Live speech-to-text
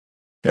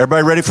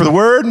Everybody ready for the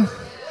word?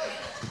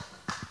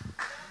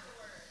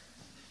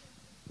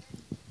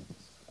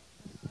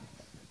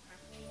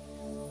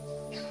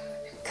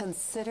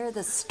 Consider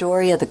the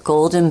story of the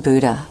Golden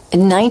Buddha.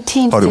 In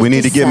 1957... Hold on, we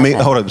need to get me...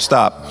 Hold on,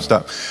 stop.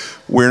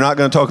 We're not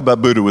going to talk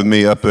about Buddha with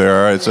me up there,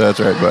 all right? So that's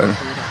right, buddy.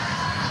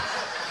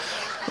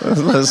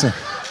 Listen.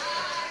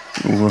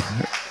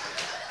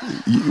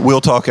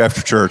 We'll talk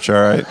after church, all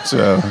right?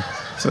 So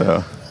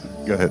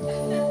go ahead.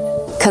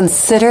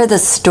 Consider the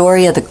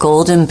story of the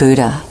Golden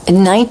Buddha.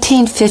 In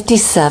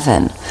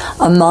 1957,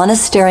 a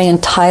monastery in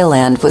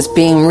Thailand was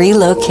being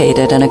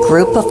relocated and a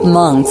group of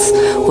monks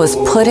was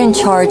put in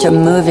charge of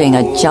moving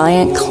a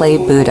giant clay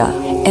Buddha.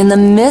 In the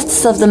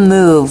midst of the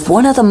move,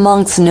 one of the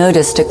monks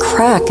noticed a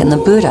crack in the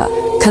Buddha.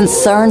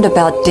 Concerned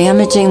about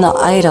damaging the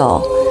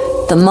idol,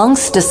 the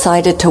monks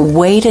decided to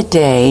wait a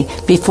day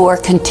before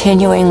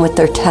continuing with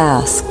their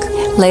task.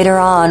 Later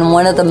on,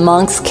 one of the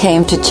monks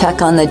came to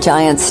check on the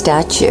giant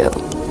statue.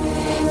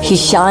 He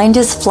shined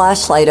his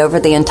flashlight over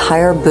the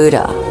entire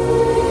Buddha,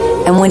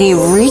 and when he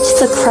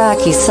reached the crack,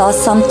 he saw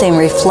something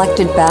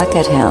reflected back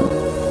at him.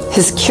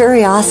 His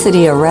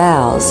curiosity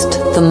aroused,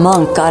 the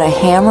monk got a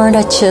hammer and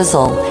a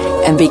chisel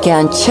and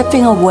began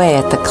chipping away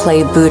at the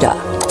clay Buddha.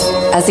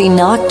 As he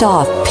knocked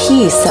off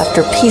piece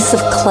after piece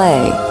of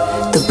clay,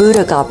 the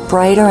Buddha got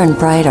brighter and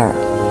brighter.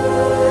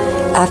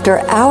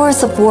 After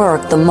hours of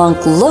work, the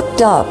monk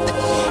looked up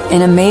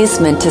in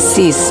amazement to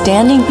see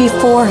standing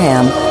before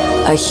him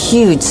a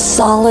huge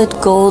solid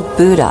gold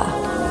Buddha.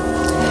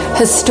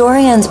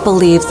 Historians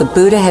believe the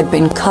Buddha had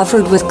been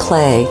covered with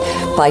clay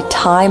by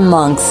Thai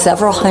monks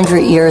several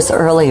hundred years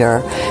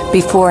earlier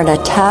before an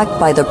attack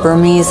by the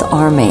Burmese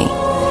army.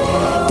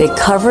 They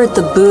covered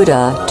the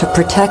Buddha to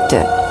protect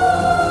it.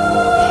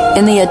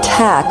 In the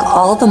attack,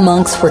 all the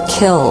monks were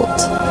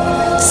killed.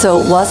 So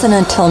it wasn't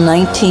until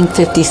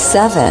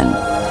 1957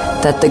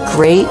 that the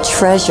great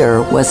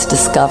treasure was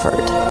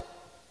discovered.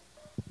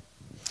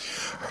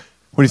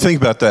 What do you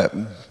think about that?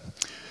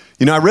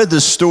 You know, I read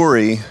this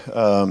story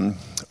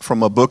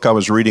from a book I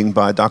was reading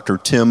by Dr.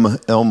 Tim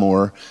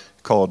Elmore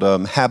called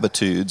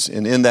Habitudes.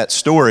 And in that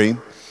story,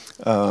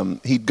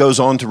 he goes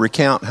on to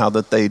recount how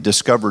that they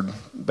discovered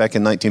back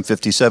in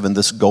 1957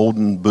 this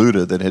golden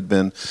Buddha that had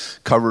been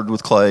covered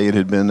with clay. It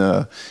had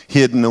been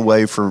hidden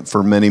away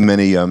for many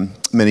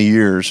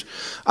years.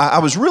 I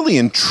was really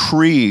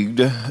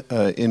intrigued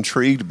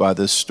by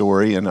this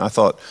story, and I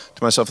thought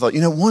to myself, you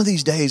know, one of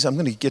these days I'm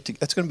going to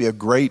that's going to be a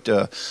great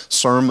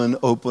sermon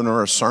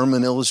opener, a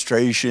sermon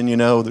illustration. You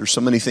know, there's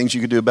so many things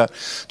you could do about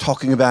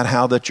talking about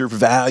how that your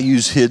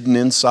value's hidden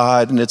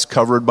inside and it's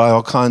covered by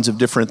all kinds of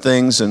different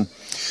things. And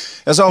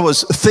as I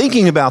was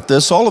thinking about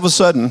this, all of a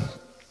sudden,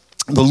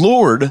 the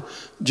Lord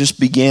just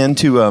began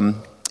to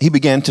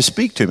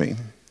speak to me.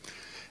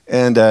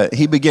 And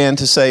he began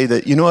to say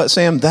that, you know what,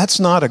 Sam, that's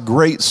not a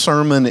great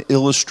sermon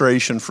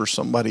illustration for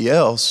somebody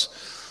else.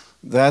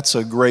 That's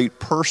a great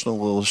personal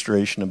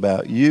illustration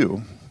about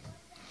you.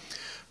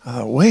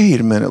 Wait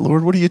a minute,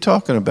 Lord, what are you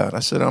talking about? I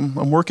said,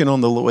 I'm working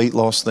on the weight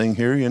loss thing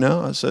here, you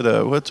know. I said,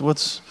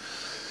 what's...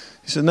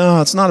 He said, no,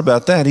 it's not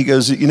about that. He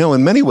goes, you know,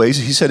 in many ways,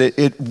 he said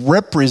it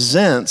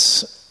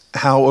represents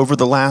how over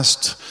the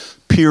last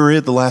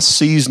period, the last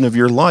season of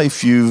your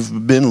life,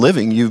 you've been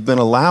living. You've been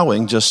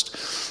allowing just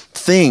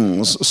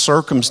things,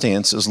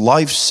 circumstances,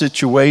 life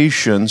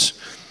situations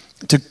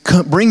to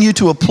bring you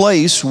to a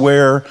place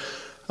where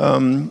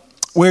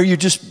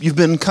you've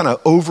been kind of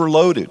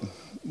overloaded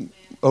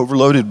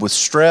with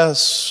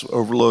stress,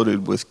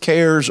 overloaded with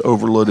cares,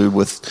 overloaded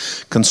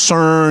with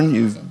concern.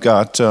 You've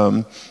got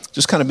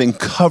just kind of been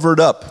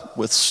covered up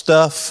with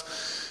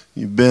stuff.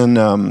 You've been,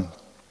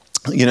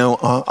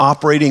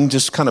 operating,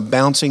 just kind of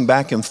bouncing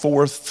back and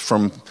forth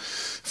from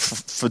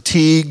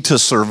fatigue to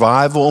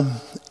survival.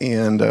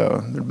 And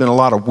there'd been a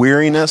lot of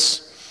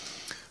weariness.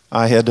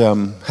 I had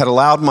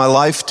allowed my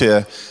life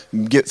to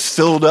get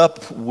filled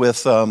up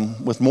with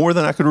more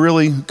than I could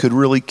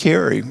really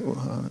carry.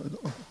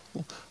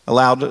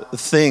 Allowed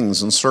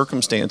things and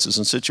circumstances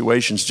and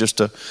situations just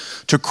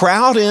to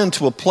crowd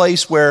into a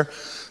place where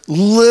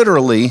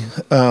literally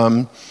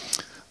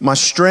my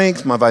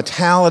strength, my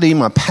vitality,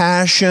 my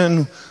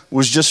passion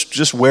was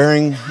just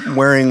wearing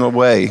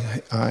away.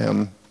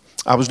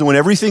 I was doing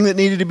everything that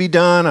needed to be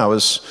done. I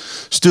was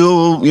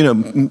still,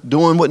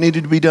 doing what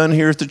needed to be done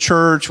here at the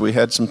church. We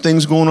had some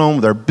things going on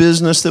with our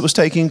business that was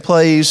taking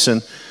place,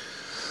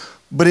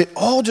 but it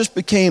all just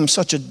became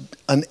such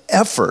an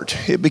effort.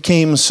 It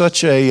became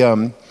such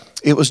a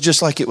it was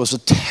just like it was a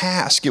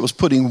task. It was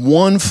putting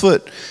one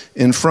foot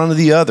in front of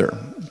the other.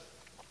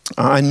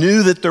 I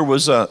knew that there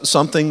was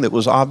something that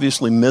was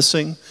obviously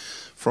missing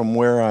from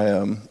where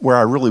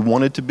I really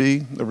wanted to be.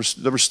 There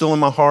was still in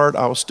my heart.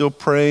 I was still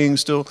praying,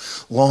 still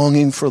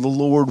longing for the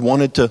Lord.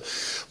 Wanted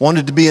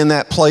to be in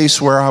that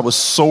place where I was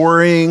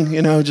soaring.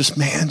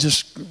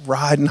 Just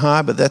riding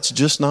high. But that's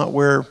just not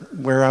where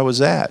I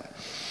was at.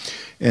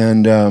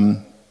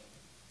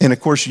 And of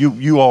course,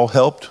 you all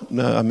helped.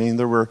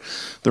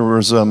 There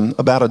was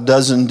about a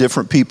dozen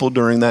different people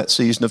during that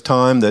season of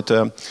time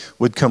that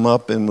would come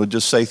up and would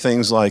just say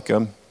things like,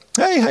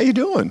 hey, how you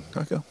doing?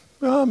 I go,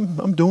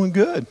 I'm doing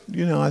good.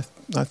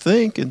 I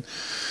think. And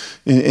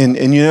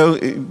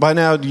by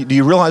now, do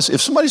you realize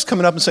if somebody's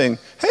coming up and saying,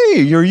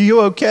 hey, are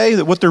you okay?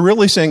 That what they're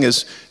really saying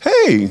is,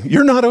 hey,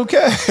 you're not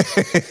okay.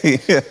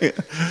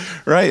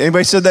 Right?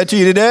 Anybody said that to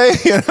you today?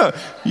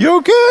 You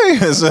okay?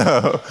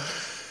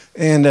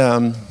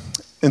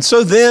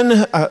 So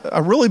then I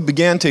really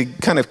began to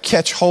kind of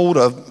catch hold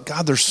of,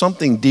 God, there's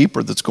something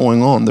deeper that's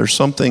going on. There's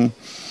something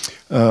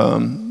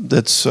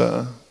that's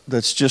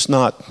just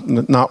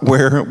not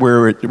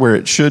where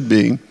it should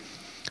be.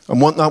 I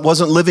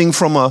wasn't living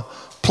from a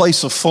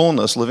place of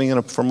fullness,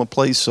 from a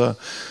place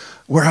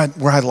where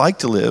I'd like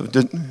to live.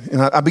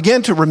 And I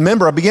began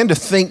to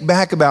think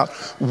back about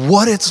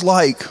what it's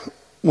like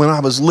when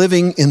I was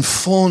living in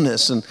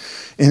fullness and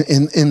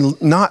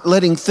not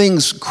letting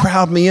things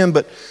crowd me in,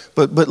 but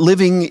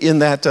living in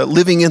that,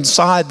 living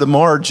inside the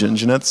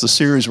margins. And that's the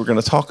series we're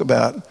going to talk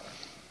about.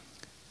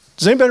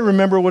 Does anybody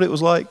remember what it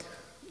was like?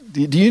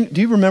 Do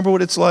you remember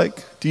what it's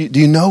like? Do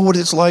you know what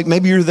it's like?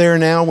 Maybe you're there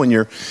now when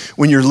you're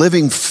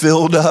living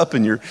filled up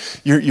and you're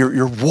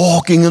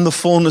walking in the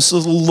fullness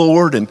of the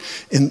Lord and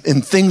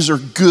things are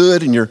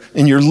good and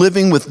you're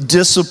living with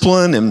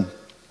discipline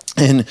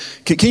and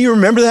can you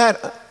remember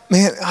that?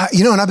 Man,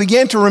 and I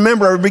began to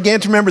remember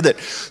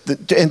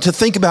that and to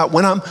think about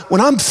when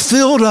I'm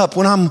filled up,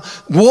 when I'm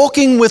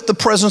walking with the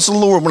presence of the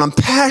Lord, when I'm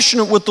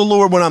passionate with the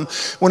Lord, when I'm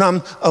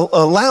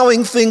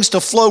allowing things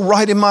to flow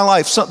right in my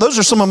life. Those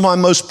are some of my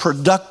most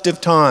productive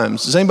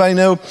times. Does anybody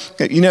know?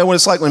 You know what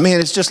it's like when,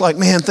 it's just like,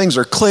 things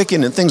are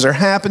clicking and things are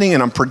happening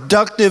and I'm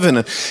productive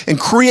and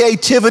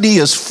creativity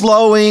is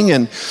flowing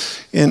and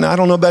I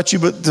don't know about you,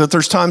 but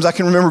there's times I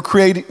can remember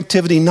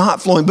creativity not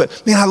flowing.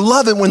 But I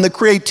love it when the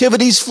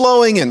creativity's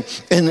flowing and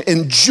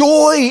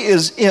joy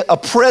is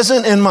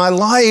present in my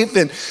life.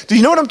 And do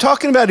you know what I'm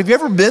talking about? Have you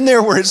ever been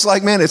there where it's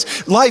like,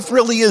 life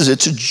really is.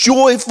 It's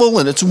joyful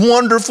and it's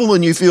wonderful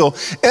and you feel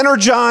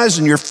energized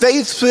and you're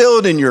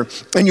faith-filled and you're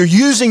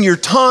using your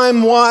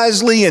time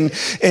wisely and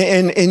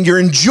you're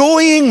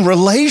enjoying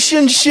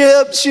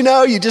relationships.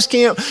 You just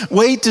can't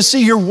wait to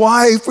see your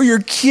wife or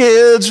your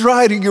kids,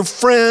 right? Or your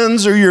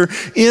friends or your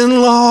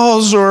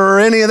in-laws or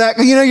any of that.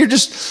 You're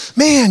just,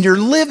 you're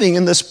living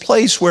in this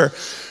place where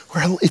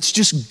it's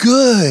just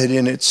good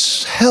and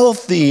it's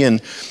healthy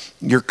and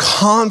your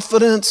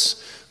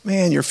confidence,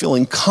 you're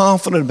feeling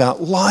confident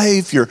about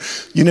life. Your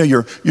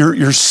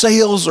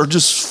sails are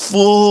just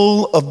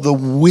full of the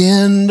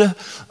wind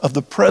of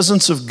the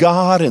presence of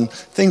God and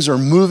things are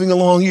moving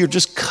along. You're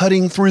just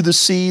cutting through the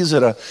seas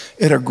at a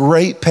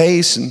great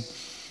pace. And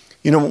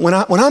when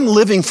I'm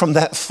living from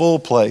that full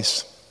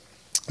place,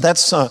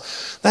 that's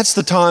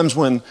the times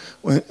when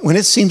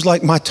it seems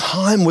like my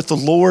time with the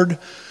Lord,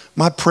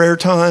 my prayer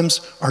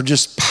times are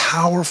just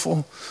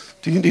powerful.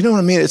 Do you know what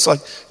I mean? It's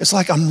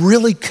like I'm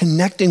really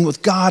connecting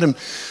with God, and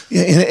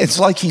it's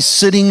like He's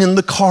sitting in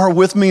the car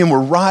with me, and we're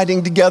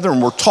riding together,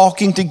 and we're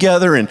talking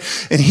together, and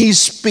He's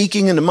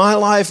speaking into my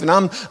life, and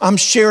I'm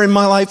sharing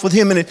my life with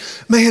Him, and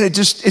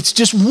it's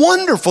just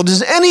wonderful.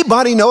 Does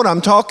anybody know what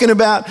I'm talking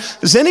about?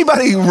 Does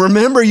anybody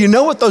remember? You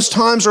know what those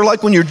times are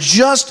like when you're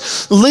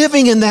just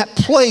living in that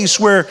place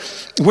where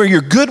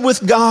you're good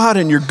with God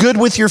and you're good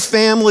with your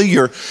family,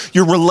 your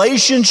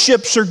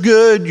relationships are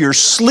good, you're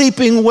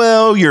sleeping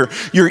well, you're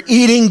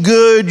eating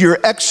good, you're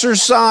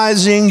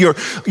exercising, you're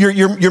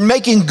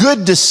making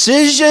good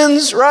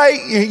decisions, right?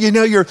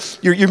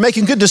 You're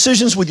making good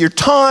decisions with your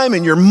time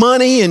and your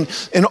money and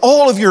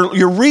all of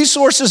your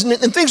resources,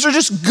 and things are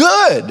just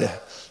good.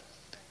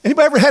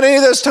 Anybody ever had any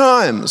of those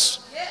times?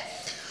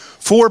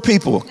 4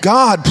 people.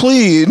 God,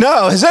 please.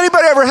 No. Has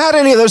anybody ever had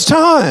any of those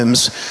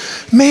times?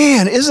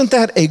 Isn't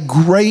that a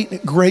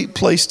great, great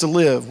place to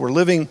live? We're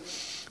living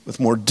with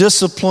more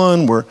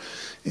discipline. We're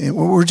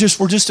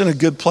just in a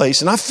good place.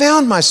 And I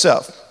found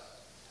myself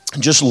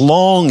just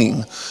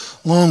longing.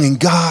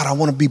 God, I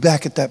want to be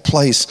back at that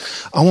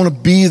place. I want to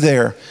be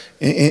there.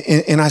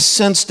 And I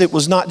sensed it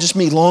was not just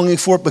me longing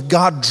for it, but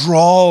God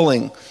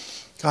drawing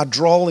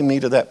me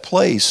to that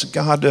place.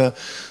 God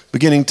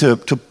beginning to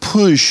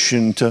push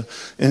and to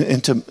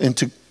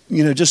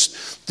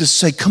just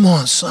say, come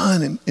on,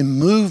 son, and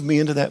move me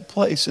into that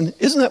place. And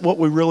isn't that what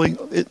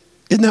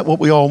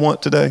we all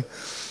want today?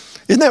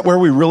 Isn't that where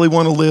we really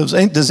want to live?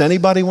 Does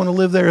anybody want to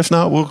live there? If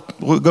not,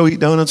 we'll go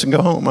eat donuts and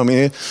go home.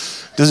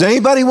 Does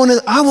anybody want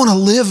to? I want to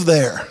live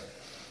there.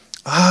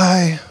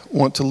 I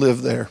want to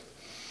live there.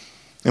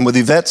 And with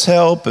Yvette's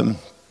help and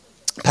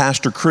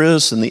Pastor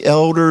Chris and the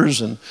elders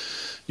and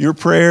your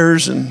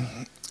prayers, and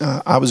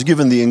I was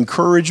given the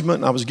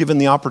encouragement, I was given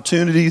the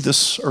opportunity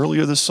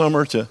earlier this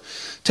summer to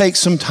take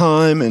some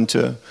time and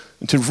to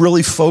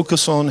really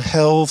focus on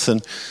health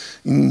and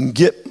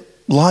get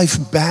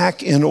life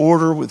back in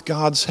order with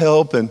God's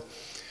help. And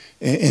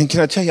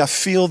can I tell you, I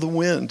feel the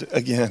wind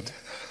again.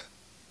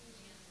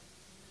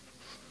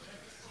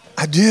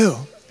 I do.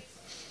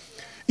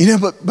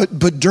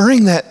 But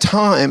during that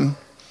time,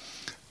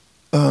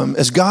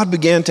 as God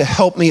began to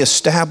help me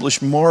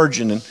establish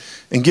margin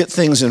and get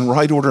things in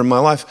right order in my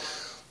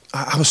life,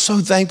 I was so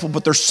thankful,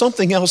 but there's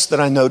something else that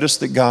I noticed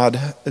that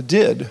God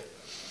did.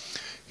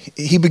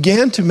 He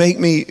began to make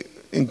me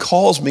and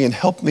calls me and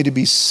help me to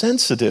be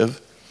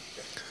sensitive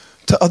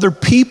to other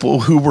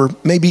people who were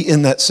maybe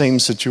in that same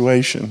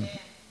situation.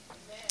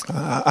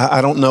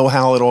 I don't know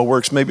how it all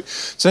works. Maybe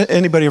has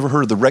anybody ever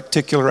heard of the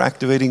reticular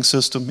activating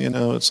system? You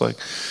know, it's like,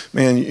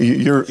 man,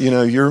 you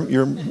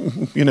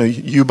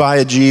buy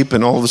a Jeep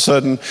and all of a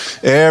sudden,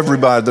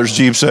 there's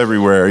Jeeps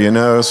everywhere. You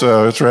know,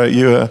 so it's right.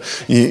 You're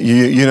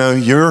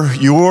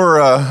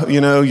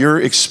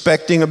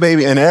expecting a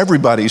baby and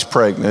everybody's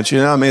pregnant. You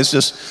know, I mean, it's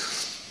just,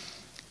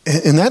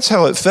 and that's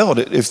how it felt.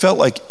 It felt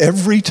like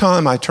every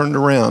time I turned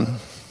around,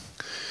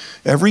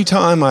 every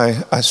time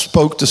I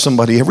spoke to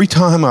somebody, every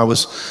time I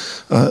was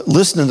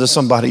listening to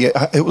somebody,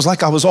 it was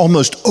like I was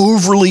almost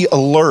overly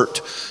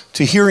alert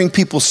to hearing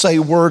people say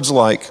words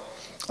like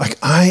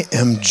I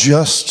am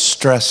just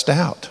stressed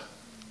out.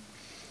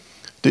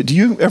 Do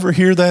you ever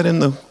hear that in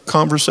the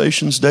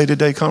conversations,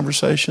 day-to-day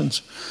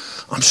conversations?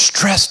 I'm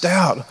stressed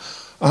out.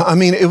 I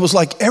mean, it was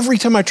like every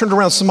time I turned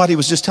around, somebody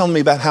was just telling me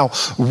about how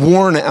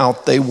worn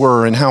out they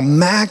were and how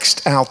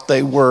maxed out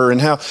they were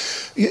and how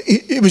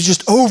it was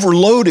just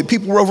overloaded.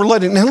 People were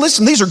overloaded. Now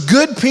listen, these are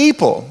good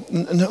people.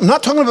 I'm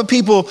not talking about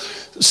people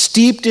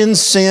steeped in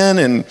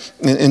sin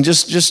and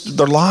just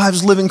their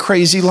lives living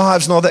crazy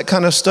lives and all that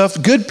kind of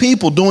stuff. Good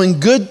people doing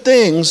good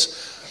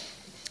things,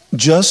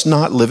 just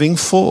not living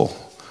full.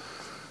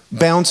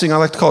 Bouncing, I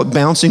like to call it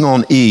bouncing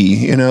on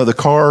E. You know, the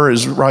car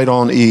is right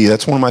on E.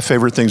 That's one of my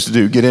favorite things to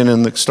do. Get in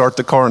and start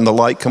the car and the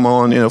light come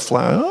on,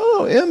 fly.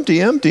 Oh,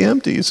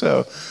 empty.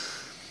 So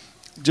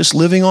just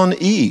living on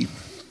E.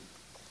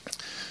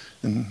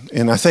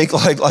 And I think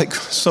like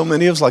so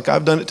many of us, like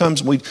I've done at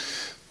times,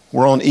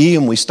 we're on E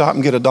and we stop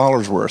and get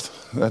 $1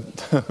 worth,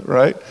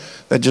 right?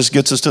 That just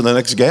gets us to the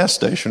next gas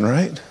station,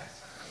 right?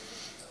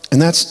 And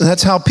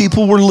that's how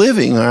people were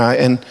living, all right?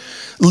 And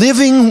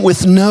living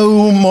with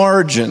no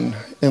margin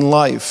in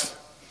life.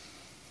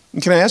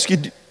 And can I ask you,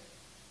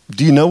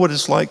 do you know what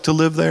it's like to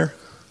live there?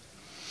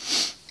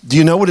 Do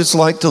you know what it's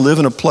like to live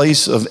in a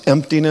place of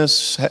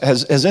emptiness?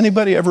 Has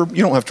anybody ever,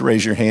 you don't have to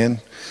raise your hand,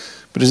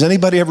 but has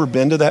anybody ever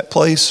been to that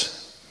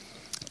place?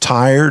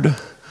 Tired,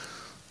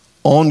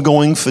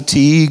 ongoing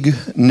fatigue,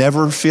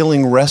 never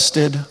feeling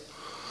rested,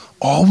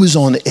 always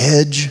on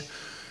edge.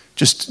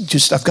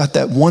 Just I've got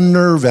that one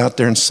nerve out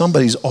there and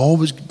somebody's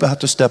always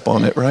about to step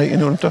on it, right? You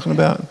know what I'm talking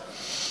about?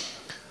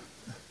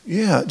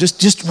 Yeah,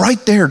 just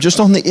right there, just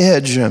on the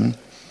edge, and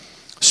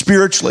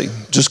spiritually,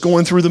 just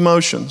going through the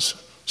motions.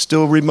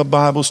 Still read my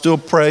Bible, still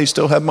pray,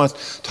 still have my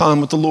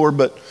time with the Lord,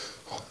 but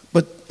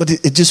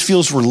it just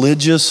feels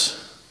religious.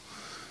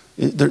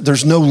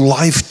 There's no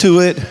life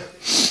to it.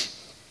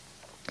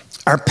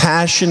 Our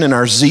passion and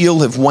our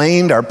zeal have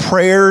waned. Our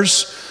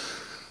prayers,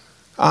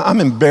 I'm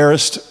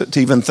embarrassed to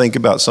even think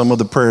about some of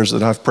the prayers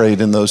that I've prayed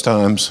in those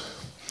times.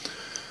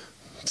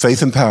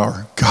 Faith and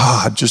power.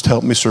 God, just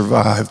help me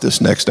survive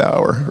this next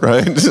hour,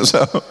 right?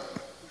 So,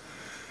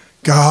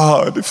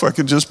 God, if I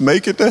could just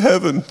make it to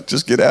heaven,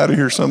 just get out of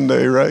here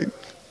someday, right?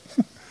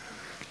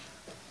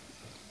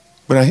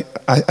 But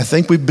I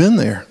think we've been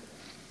there.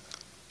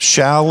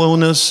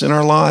 Shallowness in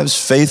our lives,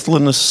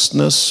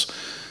 faithlessness.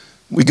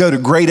 We go to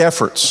great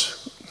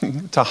efforts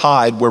to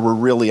hide where we're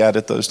really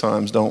at those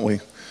times, don't we?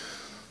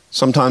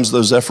 Sometimes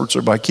those efforts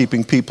are by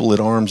keeping people at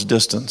arm's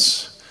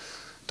distance.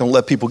 Don't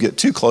let people get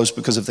too close,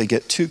 because if they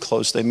get too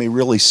close, they may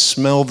really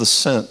smell the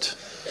scent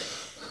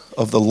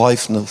of the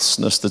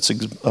lifelessness that's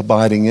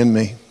abiding in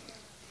me.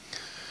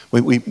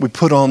 We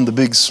put on the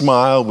big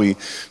smile.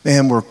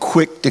 We're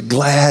quick to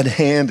glad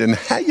hand and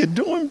how you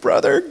doing,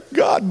 brother?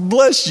 God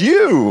bless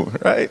you,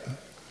 right?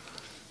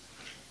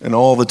 And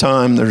all the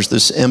time there's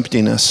this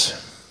emptiness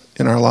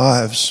in our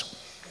lives.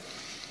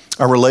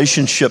 Our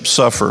relationships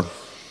suffer.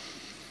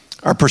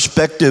 Our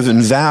perspective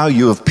and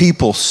value of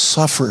people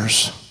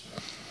suffers.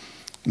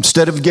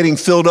 Instead of getting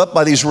filled up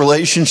by these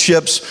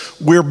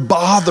relationships, we're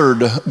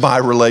bothered by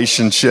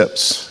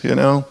relationships, you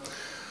know?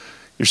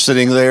 You're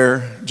sitting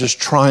there just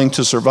trying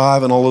to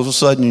survive, and all of a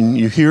sudden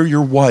you hear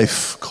your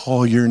wife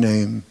call your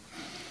name.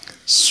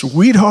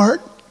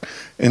 Sweetheart.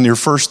 And your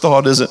first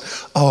thought isn't,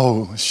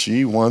 oh,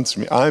 she wants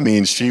me. I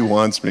mean, she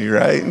wants me,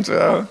 right? And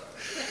so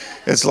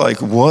it's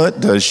like, what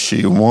does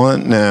she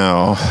want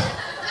now?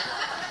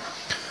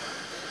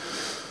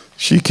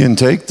 She can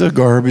take the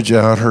garbage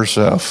out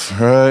herself,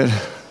 right?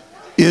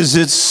 Is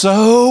it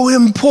so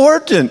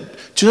important?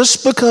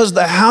 Just because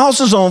the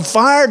house is on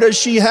fire, does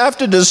she have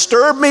to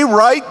disturb me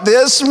right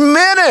this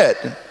minute?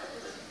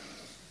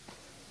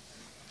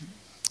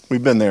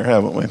 We've been there,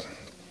 haven't we?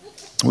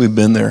 We've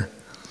been there.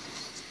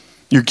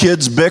 Your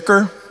kids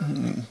bicker.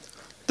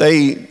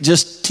 They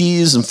just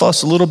tease and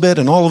fuss a little bit,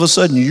 and all of a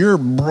sudden you're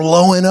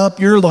blowing up.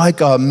 You're like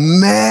a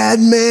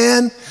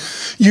madman.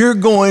 You're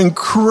going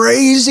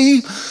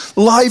crazy.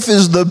 Life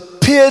is the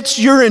pits.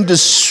 You're in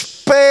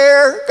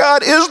despair.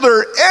 God, is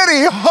there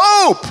any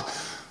hope?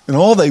 And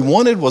all they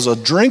wanted was a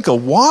drink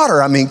of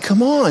water. I mean,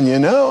 come on, you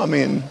know. I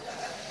mean,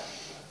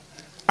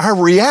 our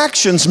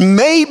reactions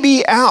may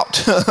be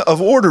out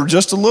of order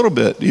just a little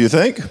bit, do you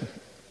think?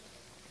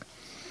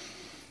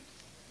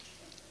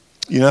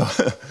 You know,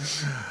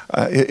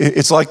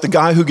 it's like the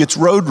guy who gets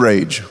road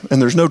rage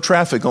and there's no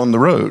traffic on the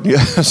road.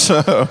 Yeah,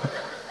 so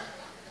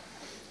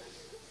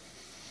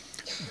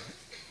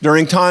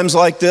during times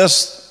like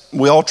this,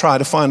 we all try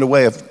to find a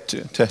way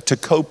to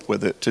cope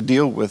with it, to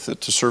deal with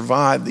it, to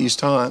survive these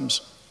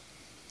times.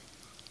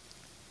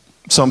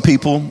 Some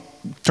people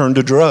turn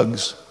to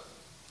drugs.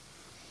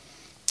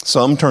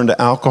 Some turn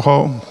to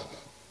alcohol.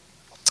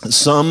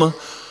 Some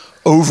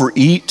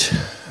overeat.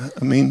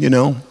 I mean, you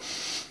know,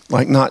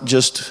 like not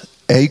just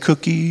a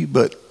cookie,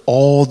 but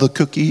all the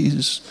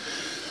cookies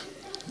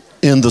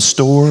in the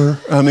store.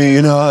 I mean,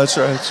 you know, that's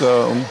right.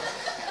 So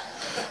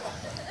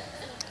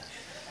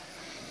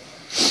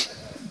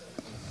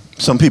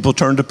some people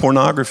turn to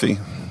pornography.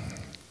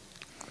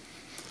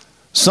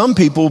 Some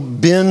people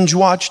binge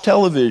watch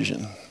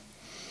television.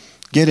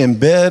 Get in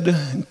bed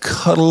and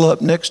cuddle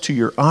up next to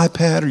your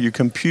iPad or your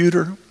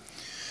computer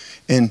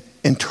and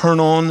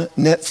turn on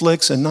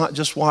Netflix and not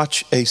just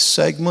watch a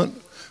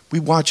segment. We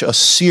watch a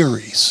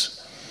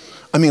series.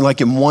 I mean,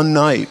 like in one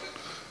night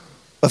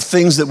of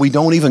things that we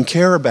don't even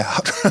care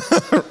about.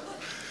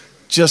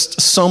 Just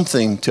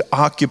something to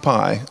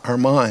occupy our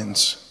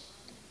minds.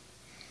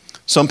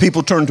 Some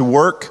people turn to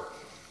work.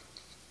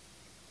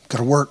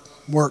 Gotta work.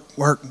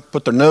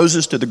 Put their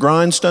noses to the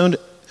grindstone.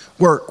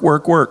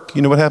 Work.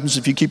 You know what happens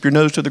if you keep your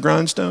nose to the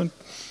grindstone?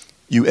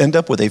 You end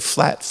up with a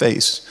flat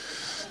face.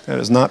 That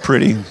is not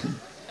pretty.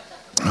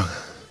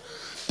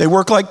 They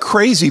work like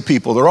crazy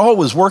people. They're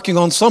always working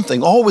on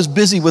something, always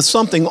busy with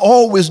something,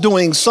 always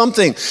doing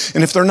something.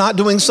 And if they're not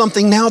doing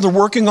something now, they're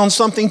working on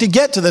something to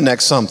get to the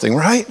next something,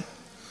 right?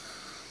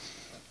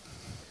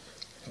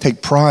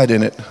 Take pride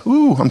in it.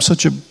 Ooh, I'm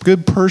such a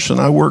good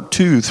person. I work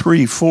 2,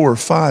 3, 4,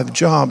 5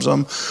 jobs.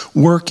 I'm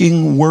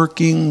working.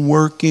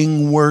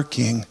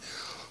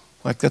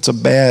 Like that's a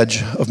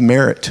badge of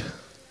merit.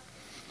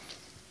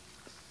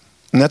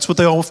 And that's what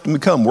they often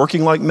become.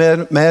 Working like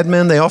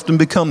madmen, they often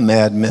become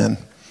madmen.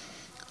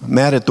 I'm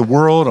mad at the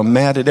world. I'm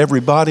mad at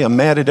everybody. I'm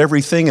mad at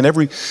everything and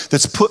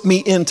that's put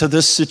me into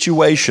this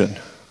situation.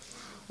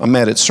 I'm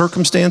mad at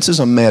circumstances.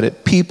 I'm mad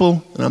at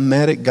people. And I'm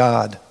mad at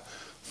God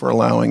for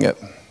allowing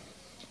it.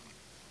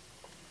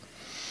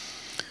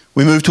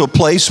 We move to a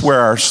place where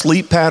our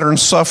sleep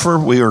patterns suffer.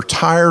 We are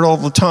tired all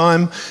the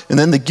time. And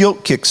then the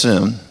guilt kicks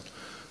in.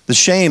 The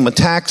shame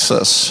attacks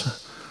us.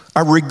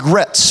 Our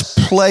regrets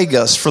plague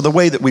us for the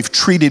way that we've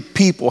treated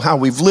people, how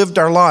we've lived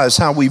our lives,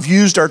 how we've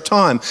used our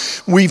time.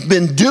 We've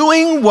been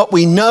doing what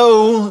we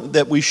know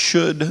that we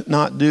should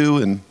not do,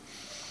 and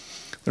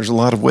there's a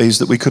lot of ways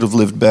that we could have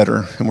lived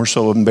better, and we're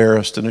so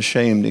embarrassed and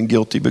ashamed and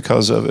guilty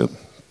because of it.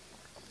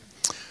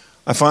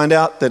 I find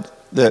out that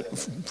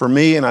for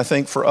me, and I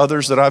think for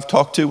others that I've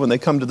talked to when they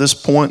come to this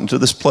point and to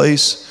this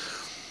place,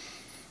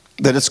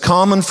 that it's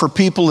common for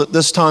people at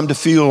this time to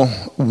feel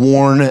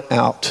worn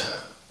out.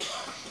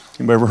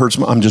 Anybody ever heard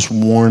I'm just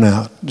worn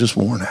out.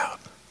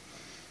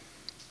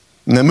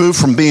 And they move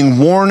from being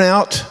worn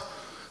out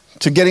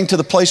to getting to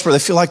the place where they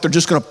feel like they're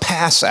just going to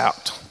pass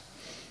out.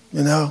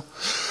 You know?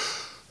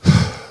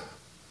 I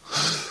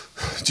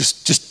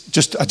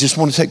just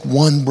want to take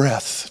one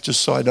breath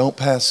just so I don't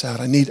pass out.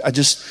 I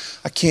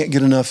can't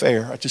get enough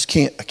air. I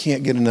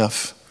can't get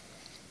enough.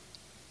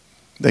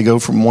 They go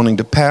from wanting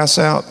to pass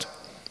out,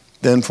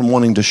 then from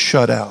wanting to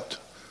shut out.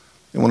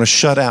 They want to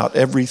shut out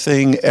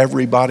everything,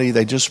 everybody.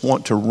 They just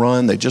want to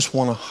run. They just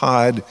want to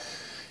hide.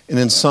 And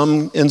in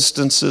some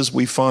instances,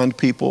 we find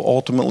people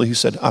ultimately who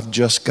said, I've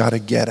just got to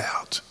get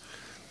out.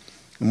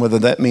 And whether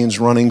that means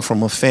running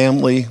from a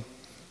family,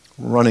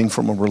 running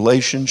from a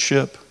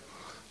relationship,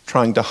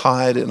 trying to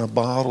hide in a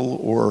bottle,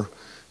 or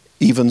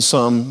even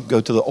some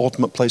go to the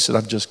ultimate place that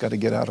I've just got to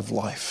get out of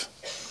life.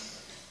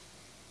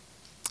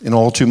 And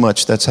all too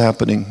much that's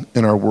happening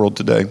in our world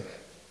today.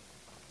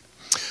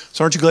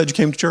 So aren't you glad you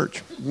came to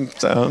church?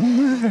 So,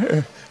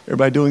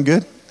 everybody doing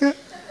good? Yeah.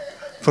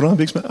 Put on a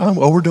big smile.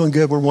 Oh, we're doing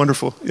good. We're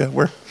wonderful.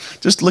 Yeah,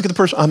 just look at the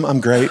person.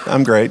 I'm great.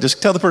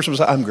 Just tell the person,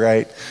 I'm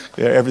great.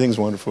 Yeah, everything's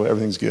wonderful.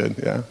 Everything's good.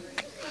 Yeah.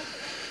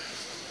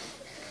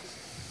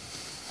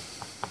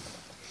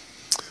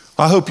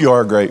 I hope you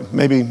are great.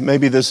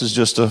 Maybe this is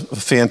just a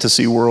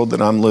fantasy world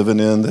that I'm living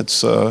in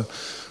that's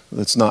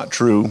not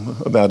true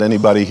about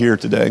anybody here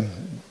today.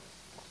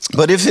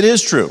 But if it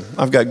is true,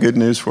 I've got good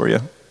news for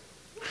you.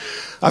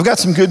 I've got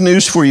some good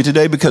news for you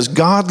today because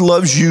God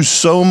loves you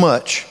so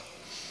much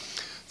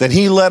that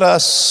He let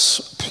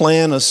us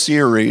plan a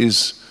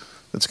series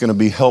that's going to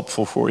be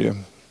helpful for you.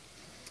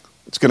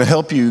 It's going to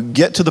help you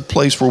get to the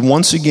place where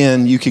once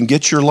again you can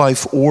get your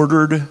life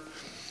ordered.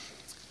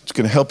 It's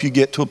going to help you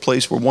get to a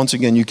place where once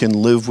again you can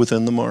live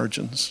within the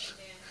margins.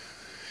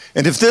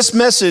 And if this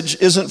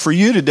message isn't for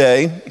you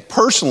today,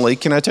 personally,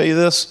 can I tell you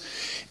this?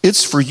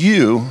 It's for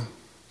you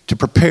to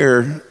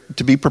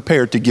be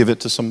prepared to give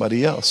it to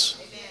somebody else.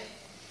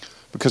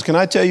 Because can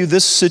I tell you,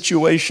 this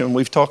situation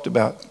we've talked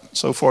about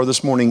so far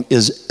this morning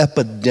is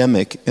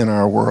epidemic in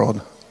our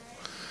world.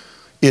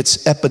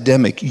 It's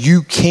epidemic.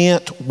 You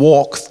can't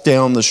walk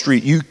down the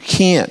street. You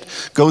can't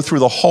go through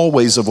the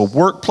hallways of a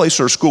workplace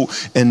or a school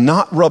and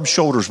not rub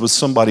shoulders with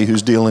somebody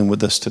who's dealing with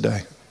this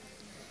today.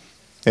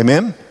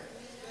 Amen?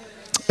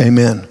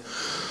 Amen.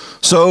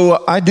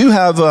 So I do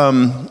have,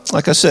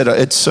 like I said,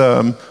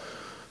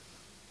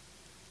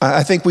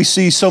 I think we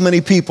see so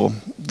many people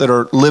that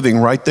are living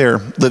right there,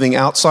 living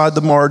outside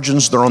the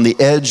margins. They're on the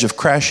edge of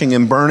crashing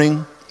and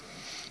burning.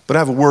 But I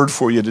have a word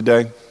for you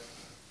today.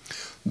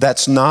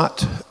 That's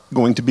not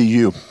going to be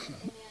you.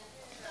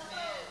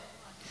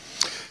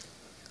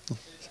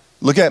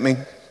 Look at me.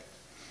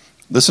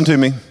 Listen to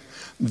me.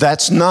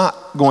 That's not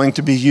going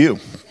to be you.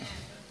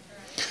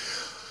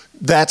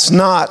 That's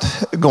not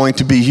going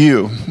to be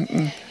you.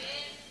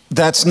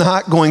 That's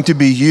not going to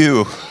be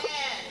you.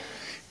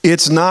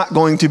 It's not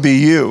going to be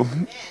you.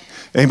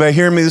 Anybody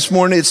hear me this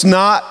morning? It's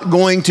not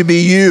going to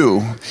be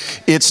you.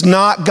 It's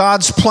not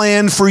God's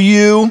plan for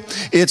you.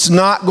 It's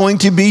not going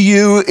to be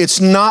you.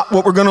 It's not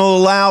what we're going to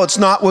allow. It's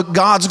not what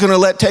God's going to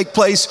let take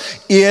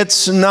place.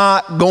 It's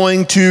not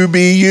going to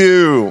be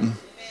you.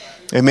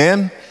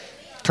 Amen?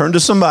 Turn to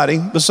somebody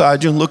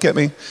beside you and look at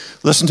me.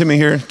 Listen to me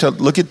here.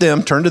 Look at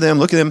them. Turn to them.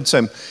 Look at them and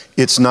say,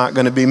 it's not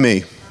going to be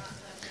me.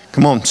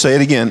 Come on, say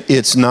it again.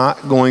 It's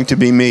not going to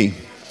be me.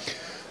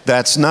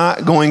 That's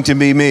not going to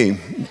be me.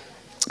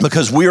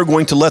 Because we are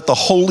going to let the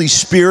Holy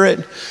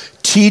Spirit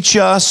teach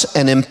us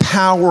and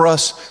empower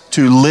us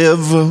to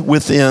live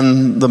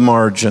within the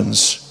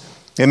margins.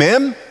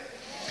 Amen?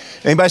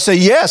 Anybody say,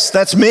 yes,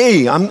 that's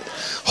me.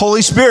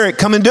 Holy Spirit,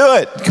 come and do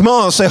it. Come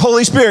on, say,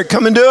 Holy Spirit,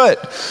 come and do it.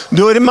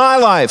 Do it in my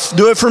life.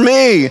 Do it for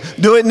me.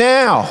 Do it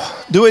now.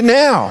 Do it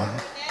now.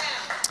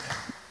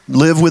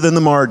 Live within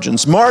the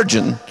margins.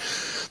 Margin,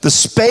 the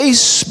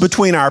space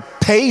between our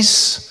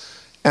pace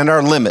and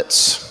our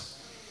limits.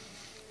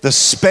 The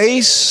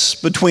space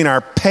between our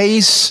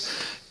pace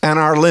and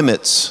our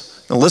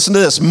limits. Now listen to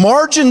this.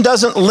 Margin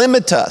doesn't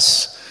limit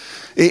us.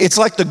 It's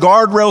like the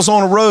guardrails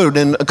on a road.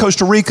 In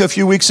Costa Rica a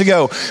few weeks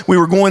ago, we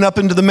were going up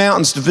into the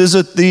mountains to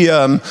visit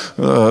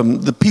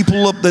the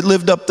people that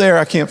lived up there.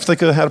 I can't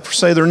think of how to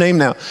say their name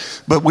now.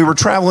 But we were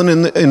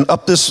traveling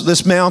up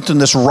this mountain,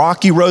 this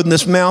rocky road in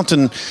this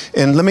mountain.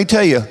 And let me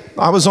tell you,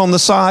 I was on the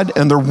side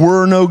and there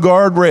were no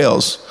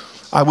guardrails.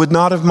 I would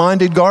not have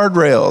minded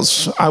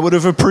guardrails. I would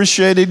have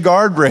appreciated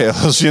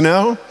guardrails, you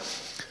know?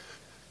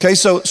 Okay,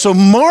 so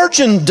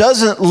margin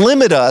doesn't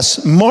limit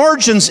us.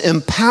 Margins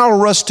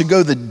empower us to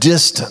go the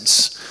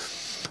distance.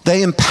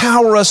 They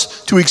empower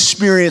us to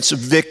experience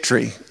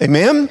victory.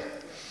 Amen?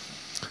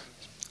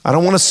 I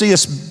don't want to see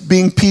us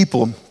being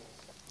people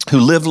who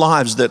live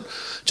lives that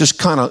just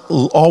kind of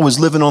always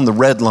living on the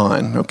red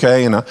line,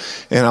 okay? And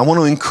I want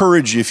to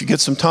encourage you, if you get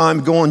some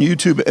time, go on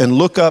YouTube and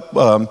look up.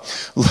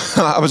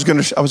 I was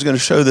going to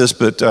show this,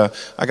 but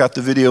I got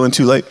the video in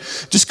too late.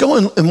 Just go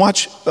and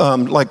watch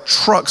like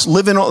trucks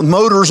living on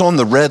motors on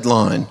the red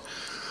line.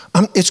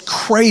 It's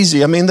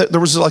crazy. I mean, there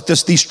was like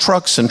these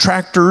trucks and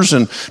tractors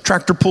and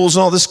tractor pulls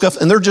and all this stuff,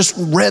 and they're just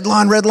red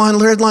line, and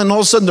all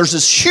of a sudden there's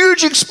this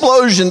huge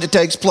explosion that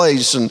takes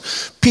place, and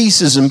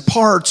pieces and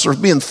parts are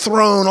being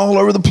thrown all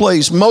over the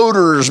place,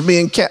 motors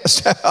being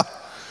cast out.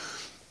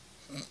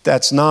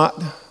 That's not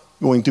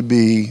going to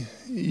be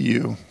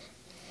you.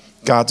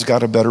 God's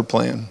got a better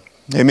plan.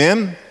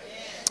 Amen?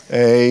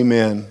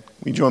 Amen.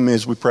 Will you join me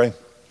as we pray?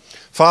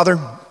 Father,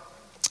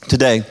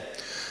 today,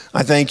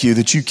 I thank you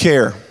that you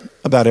care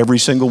about every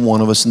single one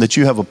of us and that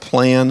you have a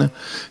plan,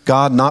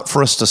 God, not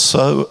for us to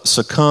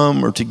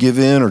succumb or to give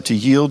in or to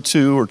yield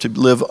to or to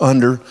live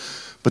under,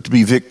 but to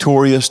be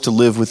victorious, to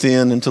live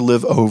within and to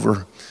live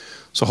over.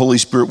 So Holy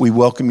Spirit, we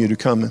welcome you to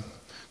come and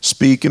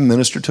speak and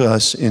minister to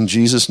us in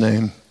Jesus'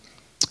 name.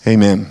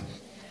 Amen.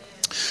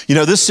 You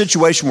know, this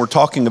situation we're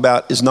talking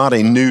about is not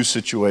a new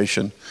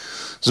situation.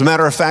 As a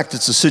matter of fact,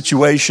 it's a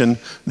situation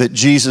that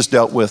Jesus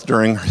dealt with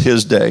during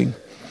his day.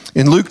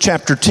 In Luke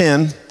chapter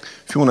 10,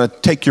 if you want to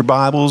take your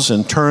Bibles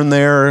and turn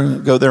there,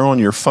 go there on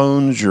your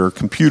phones, your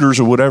computers,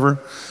 or whatever.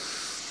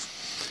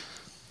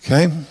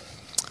 Okay?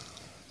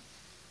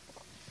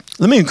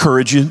 Let me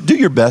encourage you, do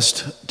your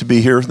best to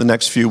be here the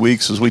next few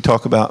weeks as we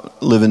talk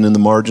about living in the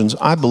margins.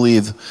 I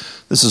believe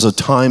this is a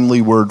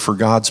timely word for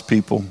God's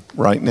people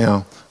right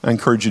now. I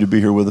encourage you to be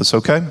here with us,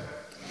 okay?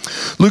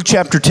 Luke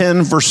chapter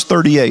 10, verse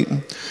 38.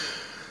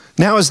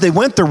 Now as they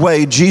went their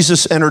way,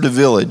 Jesus entered a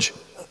village.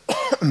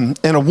 And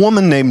a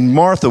woman named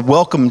Martha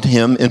welcomed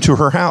him into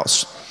her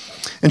house.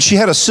 And she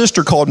had a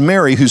sister called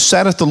Mary who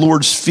sat at the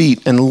Lord's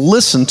feet and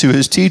listened to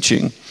his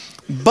teaching.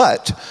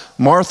 But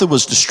Martha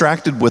was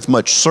distracted with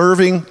much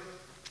serving,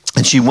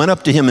 and she went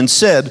up to him and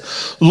said,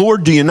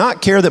 Lord, do you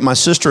not care that my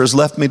sister has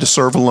left me to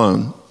serve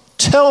alone?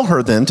 Tell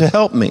her then to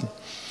help me.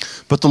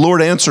 But the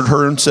Lord answered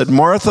her and said,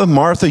 Martha,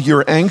 Martha,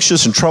 you're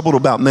anxious and troubled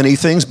about many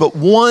things, but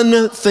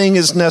one thing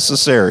is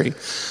necessary.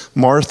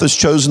 Martha's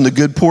chosen the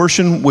good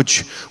portion,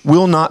 which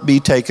will not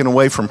be taken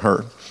away from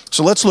her.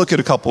 So let's look at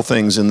a couple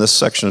things in this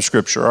section of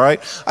Scripture, all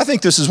right? I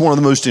think this is one of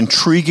the most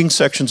intriguing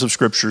sections of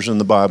Scriptures in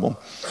the Bible,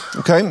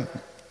 okay?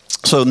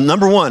 So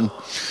number one,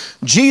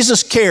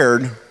 Jesus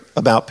cared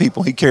about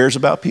people. He cares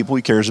about people.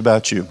 He cares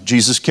about you.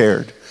 Jesus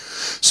cared.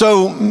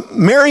 So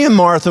Mary and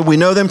Martha, we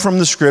know them from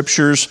the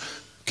scriptures.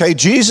 Okay,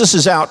 Jesus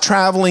is out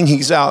traveling.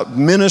 He's out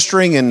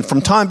ministering. And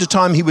from time to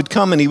time, he would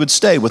come and he would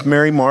stay with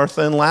Mary,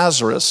 Martha, and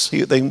Lazarus.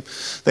 They had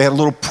a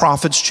little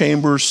prophet's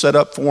chamber set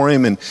up for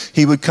him. And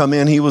he would come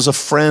in. He was a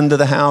friend of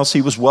the house.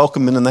 He was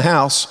welcoming in the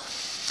house.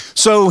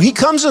 So he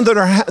comes into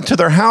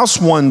their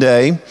house one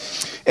day.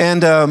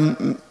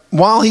 And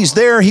while he's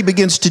there, he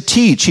begins to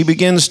teach. He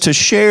begins to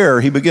share.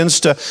 He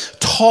begins to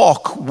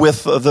talk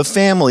with the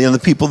family and the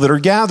people that are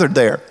gathered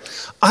there.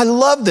 I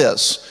love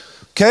this.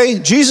 Okay,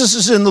 Jesus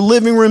is in the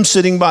living room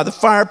sitting by the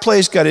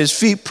fireplace, got his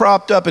feet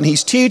propped up, and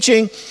he's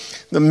teaching.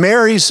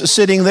 Mary's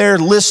sitting there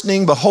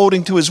listening,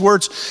 beholding to his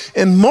words.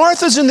 And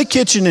Martha's in the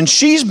kitchen, and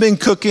she's been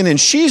cooking, and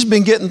she's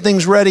been getting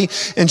things ready,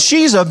 and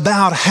she's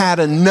about had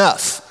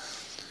enough.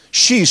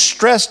 She's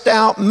stressed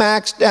out,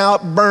 maxed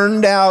out,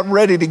 burned out,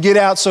 ready to get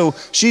out, so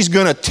she's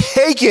going to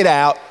take it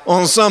out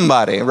on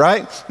somebody,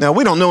 right? Now,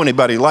 we don't know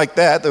anybody like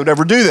that would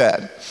ever do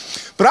that.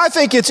 But I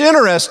think it's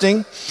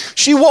interesting.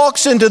 She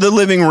walks into the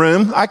living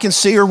room. I can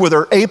see her with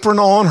her apron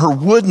on, her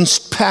wooden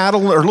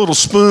paddle, her little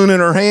spoon in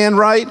her hand,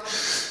 right?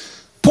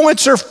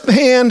 Points her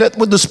hand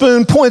with the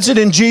spoon, points it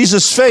in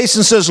Jesus' face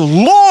and says,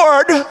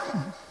 "Lord,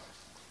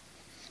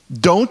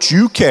 don't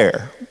you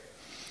care?"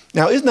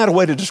 Now, isn't that a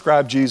way to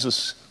describe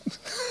Jesus?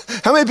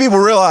 How many people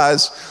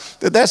realize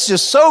that that's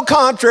just so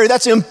contrary?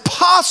 That's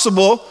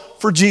impossible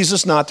for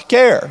Jesus not to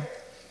care.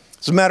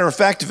 As a matter of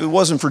fact, if it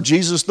wasn't for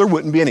Jesus, there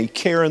wouldn't be any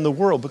care in the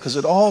world because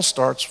it all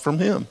starts from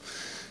him,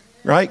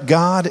 right?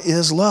 God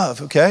is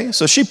love, okay?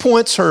 So she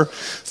points her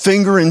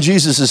finger in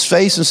Jesus'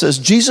 face and says,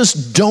 "Jesus,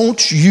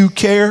 don't you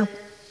care?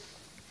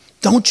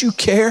 Don't you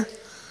care?"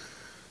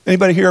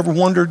 Anybody here ever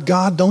wondered,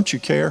 God, don't you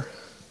care?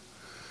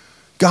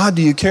 God,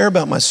 do you care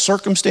about my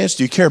circumstance?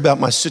 Do you care about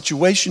my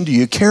situation? Do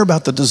you care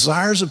about the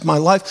desires of my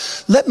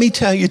life? Let me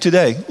tell you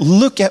today,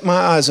 look at my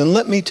eyes and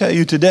let me tell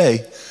you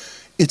today,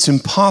 it's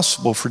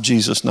impossible for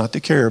Jesus not to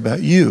care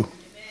about you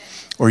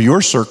or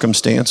your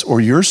circumstance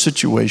or your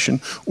situation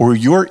or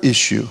your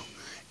issue.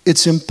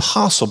 It's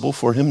impossible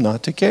for him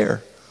not to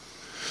care.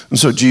 And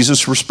so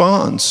Jesus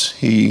responds.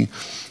 He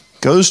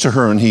goes to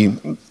her and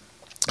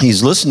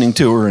he's listening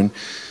to her and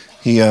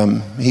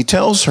he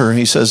tells her,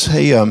 he says,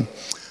 "Hey,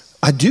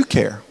 I do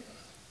care.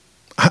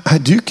 I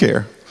do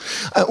care."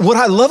 What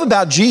I love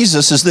about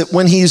Jesus is that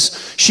when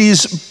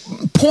she's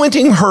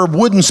pointing her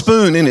wooden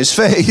spoon in his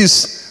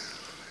face,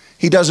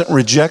 he doesn't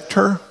reject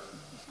her.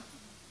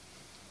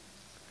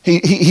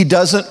 He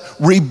doesn't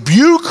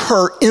rebuke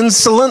her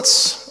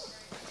insolence.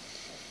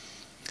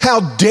 "How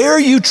dare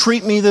you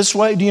treat me this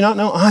way? Do you not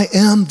know I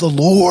am the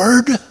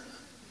Lord?"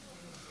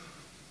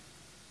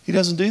 He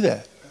doesn't do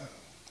that.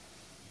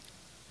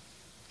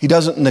 He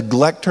doesn't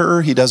neglect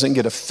her. He doesn't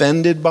get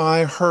offended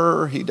by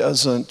her. He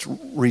doesn't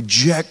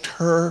reject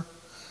her.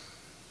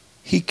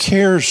 He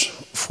cares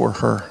for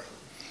her.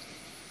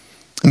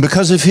 And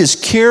because of his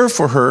care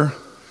for her,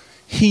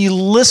 he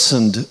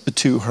listened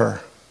to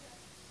her.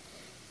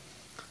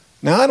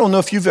 Now, I don't know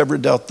if you've ever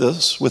dealt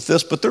with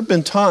this, but there have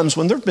been times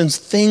when there have been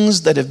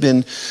things that have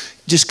been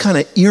just kind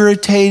of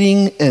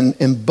irritating and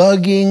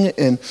bugging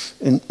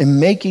and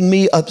making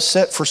me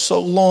upset for so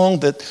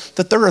long that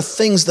there are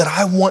things that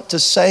I want to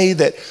say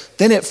that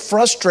then it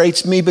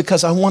frustrates me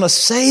because I want to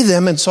say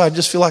them, and so I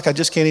just feel like I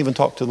just can't even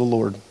talk to the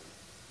Lord.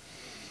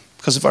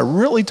 Because if I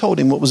really told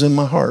him what was in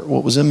my heart,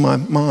 what was in my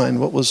mind,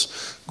 what was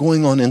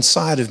going on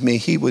inside of me,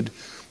 he would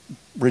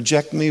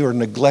reject me or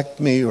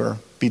neglect me or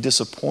be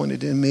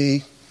disappointed in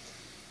me.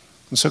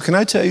 And so can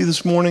I tell you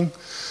this morning,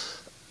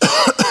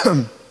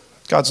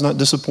 God's not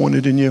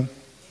disappointed in you.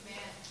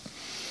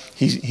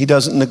 He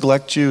doesn't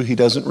neglect you. He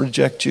doesn't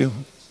reject you.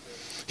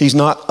 He's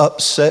not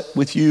upset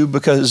with you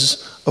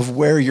because of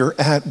where you're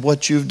at,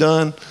 what you've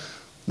done,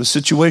 the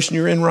situation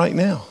you're in right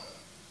now.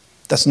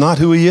 That's not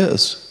who he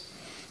is.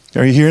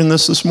 Are you hearing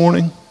this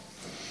morning?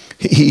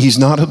 He's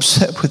not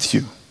upset with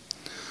you.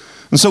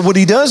 And so what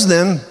he does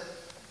then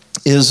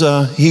is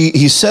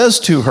he says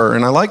to her,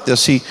 and I like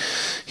this,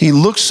 he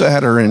looks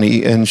at her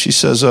and she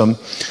says,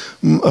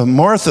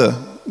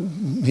 Martha,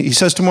 he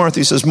says to Martha,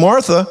 he says,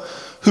 Martha,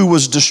 who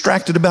was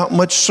distracted about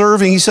much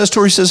serving, he says to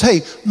her, he says,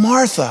 "Hey,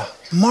 Martha,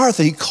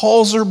 Martha," he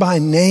calls her by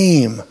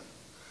name.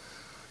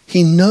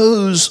 He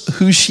knows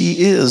who she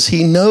is.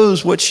 He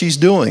knows what she's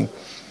doing.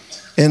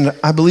 And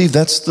I believe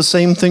that's the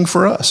same thing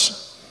for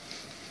us.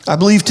 I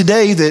believe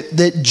today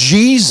that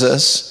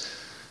Jesus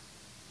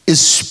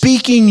is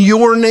speaking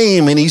your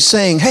name and he's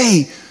saying,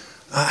 "Hey,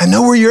 I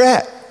know where you're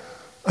at.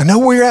 I know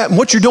where you're at, and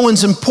what you're doing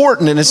is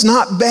important and it's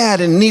not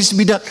bad and it needs to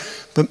be done.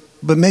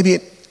 But maybe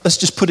let's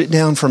just put it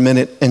down for a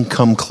minute and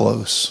come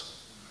close.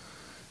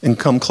 And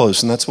come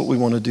close." And that's what we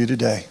want to do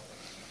today.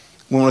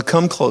 We want to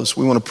come close.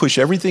 We want to push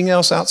everything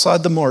else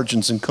outside the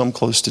margins and come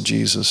close to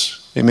Jesus.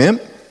 Amen?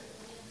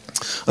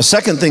 A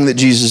second thing that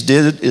Jesus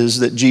did is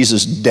that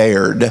Jesus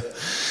dared.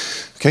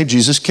 Okay,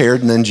 Jesus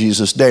cared and then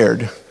Jesus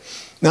dared.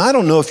 Now, I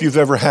don't know if you've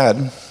ever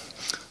had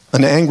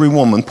an angry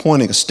woman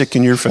pointing a stick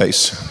in your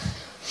face.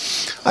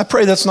 I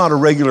pray that's not a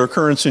regular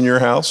occurrence in your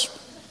house.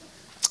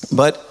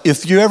 But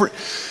if you ever,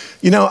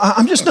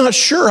 I'm just not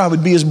sure I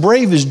would be as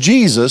brave as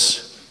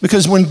Jesus,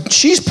 because when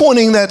she's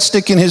pointing that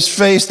stick in his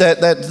face,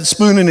 that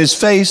spoon in his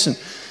face, and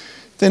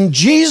then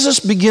Jesus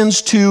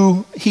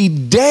he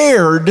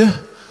dared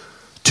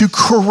to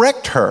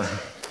correct her.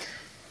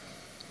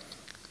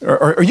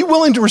 Are you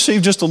willing to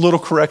receive just a little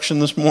correction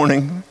this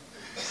morning?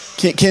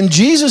 Can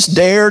Jesus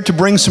dare to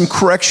bring some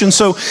correction?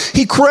 So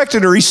he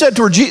corrected her. He said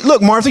to her,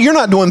 look, Martha, you're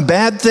not doing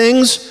bad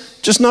things,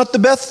 just not the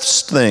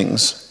best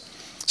things.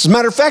 As a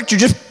matter of fact, you're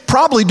just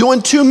probably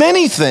doing too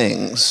many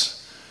things.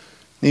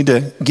 Need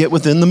to get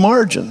within the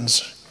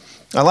margins.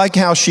 I like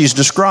how she's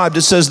described.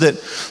 It says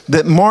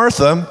that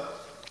Martha,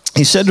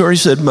 he said to her,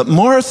 but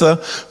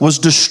Martha was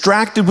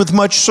distracted with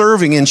much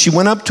serving, and she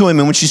went up to him,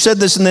 and when she said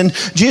this, and then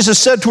Jesus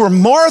said to her,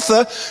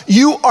 Martha,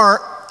 you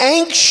are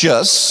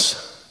anxious.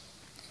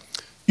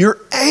 You're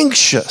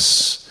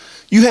anxious.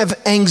 You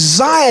have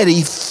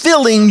anxiety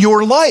filling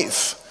your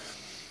life.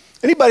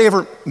 Anybody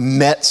ever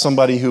met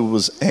somebody who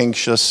was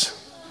anxious?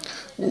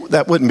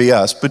 That wouldn't be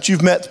us, but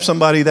you've met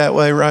somebody that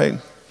way, right?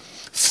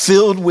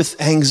 Filled with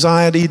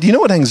anxiety. Do you know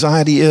what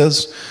anxiety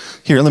is?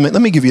 Here,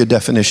 let me give you a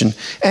definition.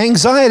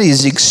 Anxiety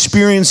is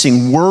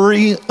experiencing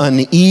worry,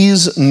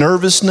 unease,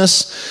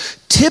 nervousness,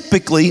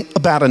 typically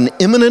about an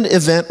imminent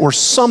event or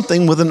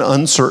something with an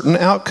uncertain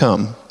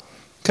outcome.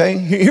 Okay,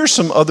 here's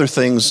some other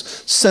things,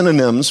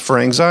 synonyms for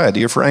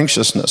anxiety or for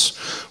anxiousness.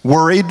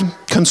 Worried,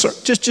 concerned,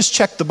 just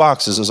check the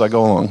boxes as I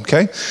go along,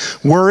 okay?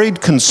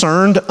 Worried,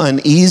 concerned,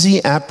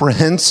 uneasy,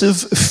 apprehensive,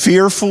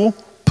 fearful,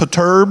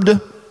 perturbed,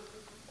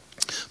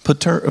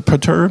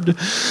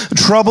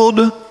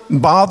 troubled,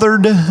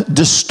 bothered,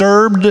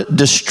 disturbed,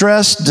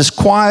 distressed,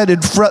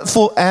 disquieted,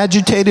 fretful,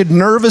 agitated,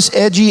 nervous,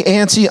 edgy,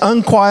 antsy,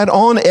 unquiet,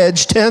 on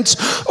edge,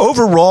 tense,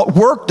 overwrought,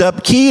 worked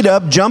up, keyed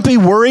up, jumpy,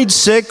 worried,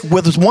 sick,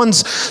 with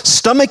one's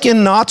stomach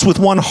in knots, with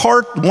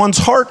one's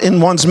heart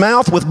in one's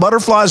mouth, with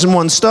butterflies in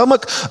one's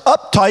stomach,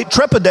 uptight,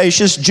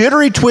 trepidatious,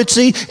 jittery,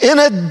 twitchy, in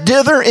a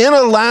dither, in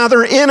a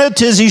lather, in a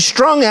tizzy,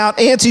 strung out,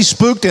 antsy,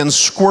 spooked, and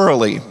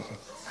squirrely.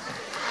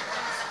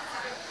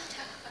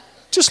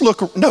 Just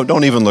look, no,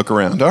 don't even look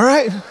around, all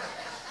right?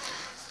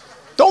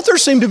 Don't there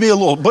seem to be a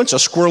little bunch of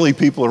squirrely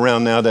people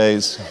around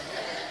nowadays?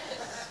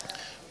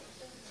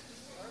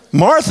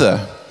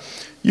 Martha,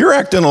 you're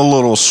acting a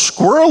little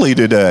squirrely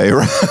today,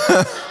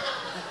 right?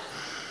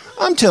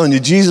 I'm telling you,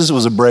 Jesus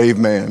was a brave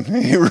man.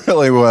 He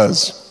really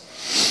was.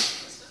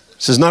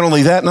 It says not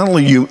only that, not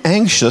only are you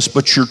anxious,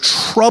 but you're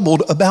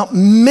troubled about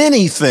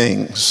many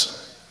things.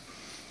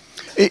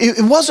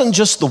 It wasn't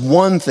just the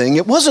one thing.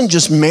 It wasn't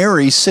just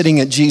Mary sitting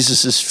at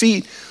Jesus'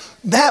 feet.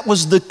 That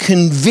was the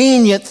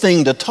convenient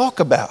thing to talk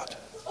about.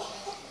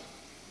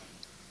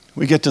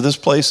 We get to this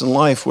place in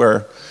life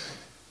where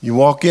you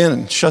walk in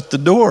and shut the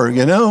door,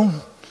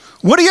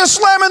 What are you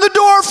slamming the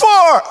door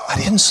for? I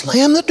didn't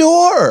slam the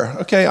door.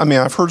 Okay,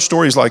 I've heard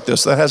stories like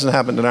this. That hasn't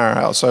happened in our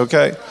house,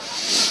 okay?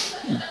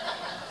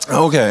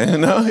 Okay,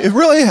 no, it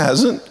really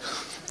hasn't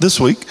this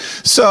week.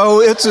 So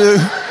it's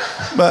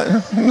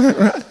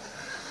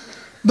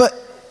But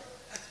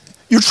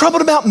you're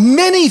troubled about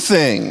many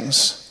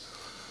things.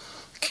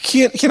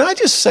 Can I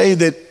just say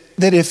that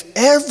if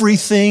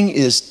everything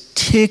is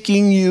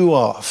ticking you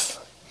off,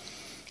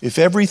 if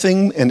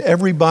everything and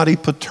everybody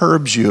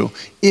perturbs you,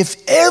 if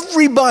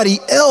everybody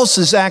else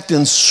is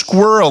acting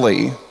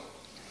squirrely,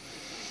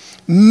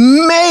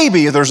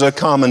 maybe there's a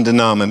common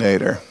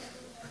denominator.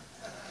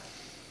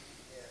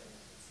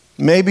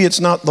 Maybe it's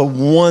not the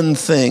one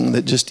thing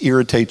that just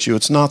irritates you.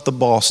 It's not the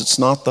boss. It's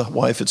not the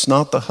wife. It's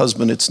not the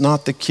husband. It's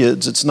not the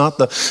kids. It's not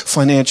the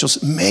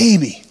financials.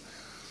 Maybe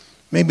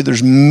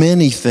there's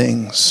many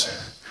things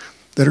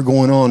that are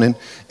going on.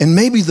 And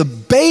maybe the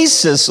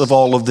basis of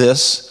all of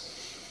this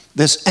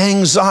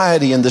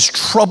anxiety and this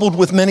troubled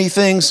with many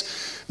things,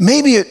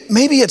 maybe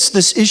it's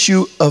this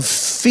issue of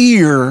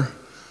fear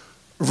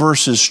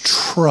versus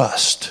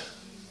trust.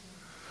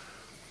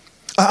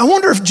 I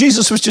wonder if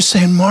Jesus was just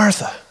saying,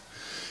 Martha,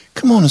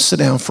 come on and sit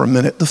down for a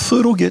minute. The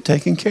food will get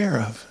taken care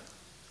of.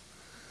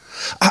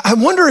 I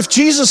wonder if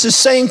Jesus is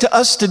saying to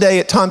us today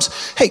at times,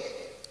 hey,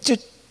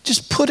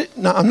 just put it.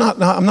 No, I'm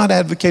not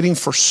advocating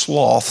for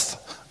sloth.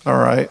 All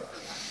right.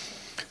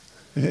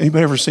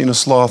 Anybody ever seen a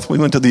sloth? We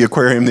went to the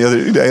aquarium the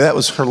other day. That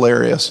was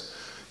hilarious.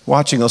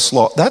 Watching a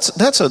sloth.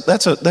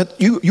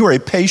 You are a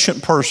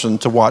patient person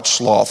to watch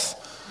sloth.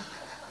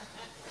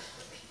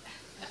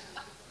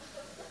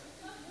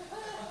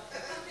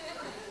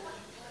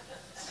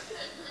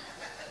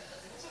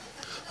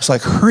 It's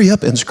like, hurry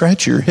up and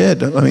scratch your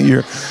head.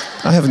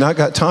 I have not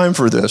got time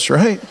for this,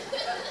 right?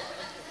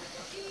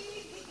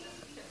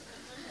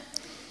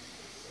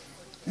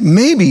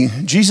 Maybe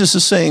Jesus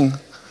is saying,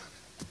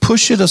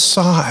 push it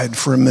aside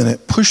for a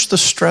minute. Push the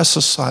stress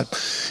aside.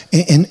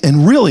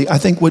 And really, I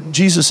think what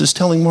Jesus is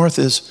telling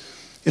Martha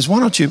is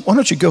why don't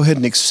you go ahead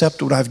and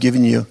accept what I've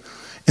given you?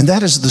 And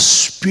that is the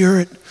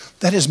Spirit,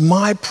 that is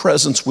my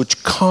presence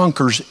which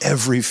conquers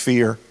every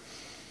fear.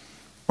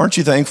 Aren't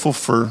you thankful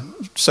for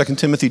 2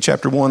 Timothy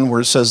chapter 1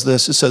 where it says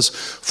this? It says,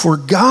 for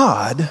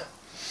God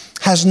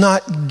has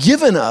not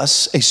given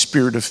us a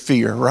spirit of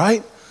fear,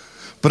 right?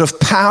 but of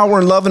power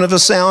and love and of a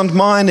sound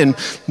mind. And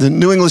the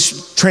New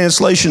English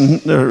translation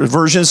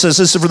version says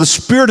this: for the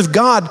Spirit of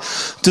God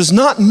does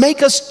not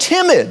make us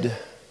timid.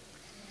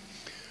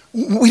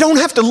 We don't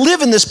have to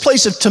live in this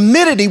place of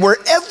timidity where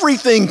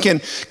everything can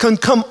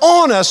come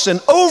on us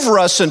and over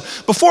us. And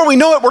before we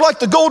know it, we're like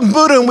the golden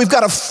Buddha and we've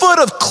got a foot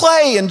of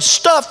clay and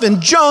stuff and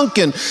junk,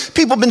 and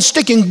people have been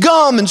sticking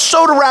gum and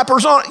soda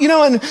wrappers on,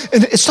 and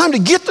it's time to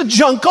get the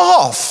junk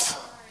off.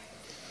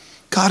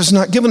 God has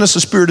not given us a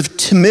spirit of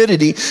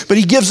timidity, but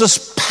he gives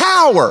us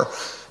power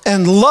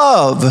and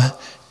love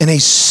and a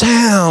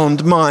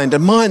sound mind, a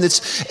mind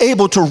that's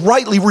able to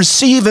rightly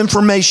receive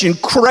information,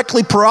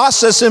 correctly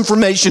process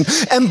information,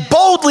 and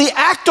boldly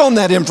act on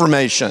that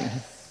information.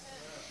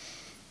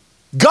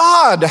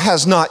 God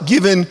has not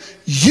given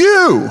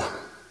you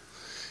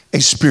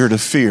a spirit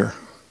of fear,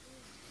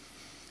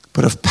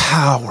 but of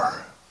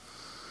power.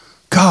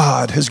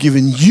 God has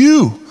given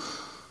you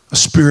a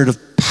spirit of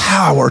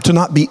power to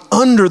not be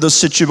under the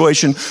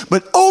situation,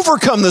 but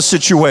overcome the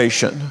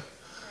situation.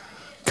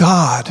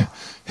 God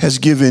has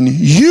given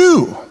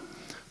you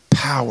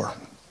power,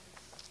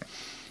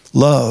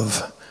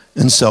 love,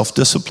 and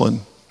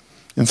self-discipline.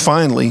 And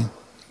finally,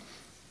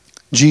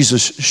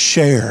 Jesus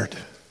shared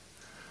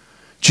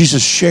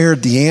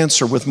the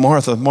answer with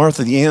Martha.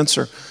 Martha, the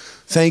answer: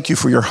 thank you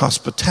for your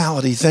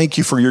hospitality. Thank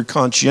you for your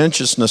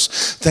conscientiousness.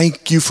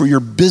 Thank you for your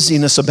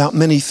busyness about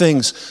many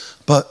things.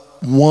 But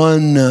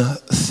one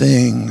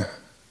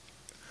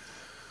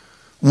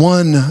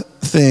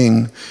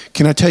thing.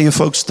 Can I tell you,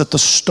 folks, that the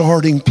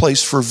starting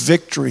place for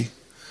victory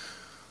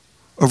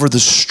over the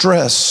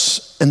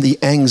stress and the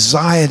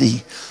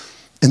anxiety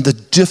and the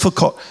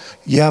difficult,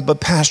 but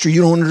Pastor,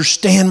 you don't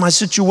understand my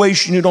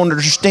situation. You don't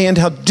understand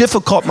how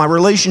difficult my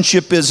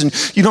relationship is,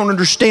 and you don't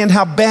understand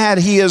how bad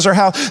he is or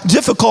how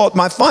difficult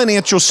my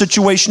financial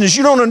situation is.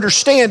 You don't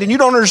understand, and you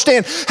don't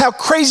understand how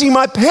crazy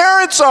my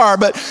parents are,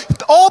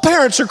 but all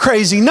parents are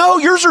crazy. No,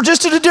 yours are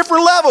just at a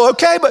different level,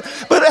 okay? But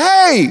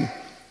hey,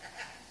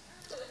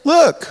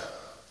 look,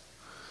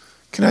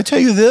 can I tell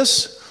you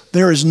this?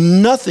 There is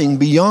nothing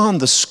beyond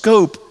the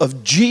scope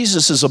of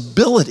Jesus'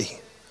 ability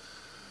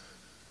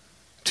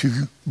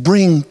to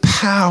bring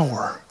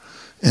power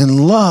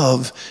and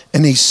love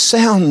and a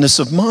soundness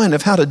of mind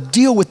of how to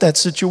deal with that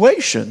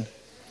situation.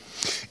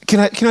 Can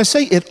I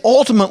say it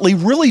ultimately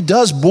really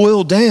does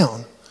boil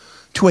down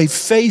to a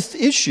faith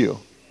issue?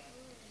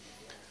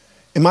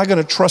 Am I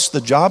going to trust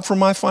the job for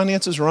my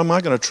finances, or am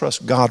I going to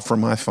trust God for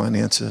my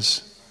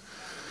finances?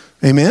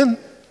 Amen?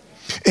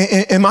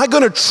 Am I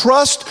going to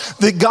trust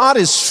that God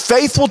is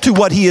faithful to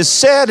what he has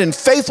said and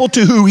faithful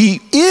to who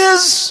he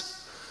is?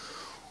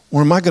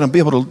 Or am I going to be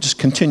able to just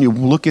continue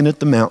looking at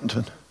the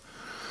mountain?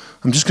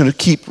 I'm just going to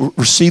keep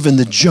receiving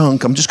the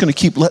junk. I'm just going to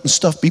keep letting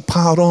stuff be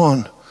piled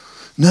on.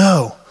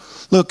 No.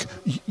 Look,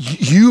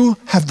 you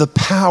have the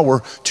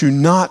power to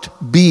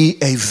not be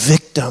a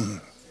victim.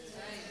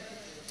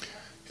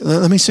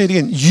 Let me say it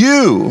again.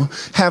 You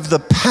have the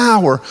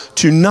power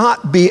to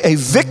not be a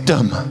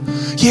victim.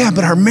 Yeah,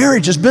 but our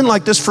marriage has been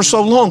like this for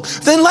so long.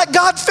 Then let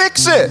God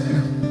fix it.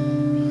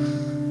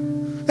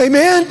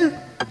 Amen?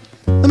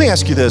 Let me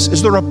ask you this.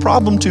 Is there a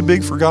problem too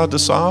big for God to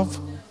solve?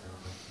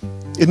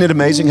 Isn't it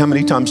amazing how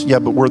many times,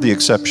 but we're the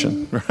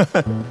exception.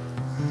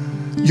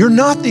 You're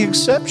not the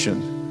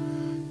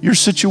exception. Your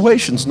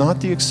situation's not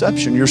the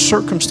exception. Your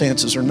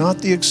circumstances are not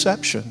the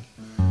exception.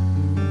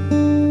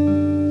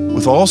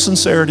 With all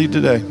sincerity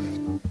today,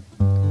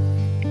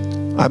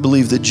 I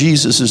believe that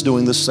Jesus is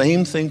doing the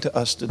same thing to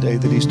us today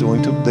that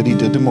he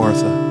did to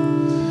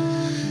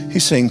Martha.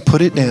 He's saying,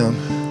 put it down.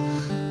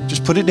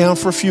 Just put it down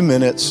for a few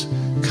minutes.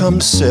 Come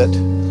sit.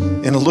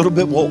 In a little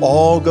bit, we'll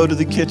all go to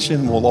the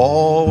kitchen. We'll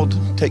all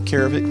take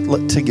care of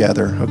it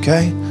together,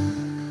 okay?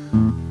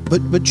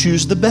 But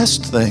choose the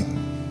best thing.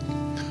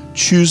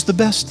 Choose the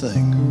best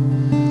thing.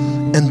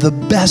 And the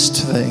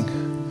best thing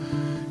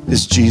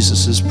is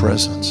Jesus'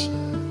 presence.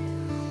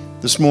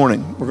 This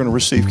morning, we're going to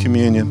receive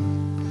communion.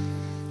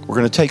 We're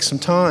going to take some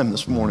time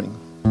this morning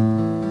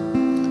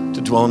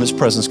to dwell in his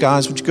presence.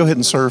 Guys, would you go ahead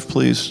and serve,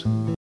 please?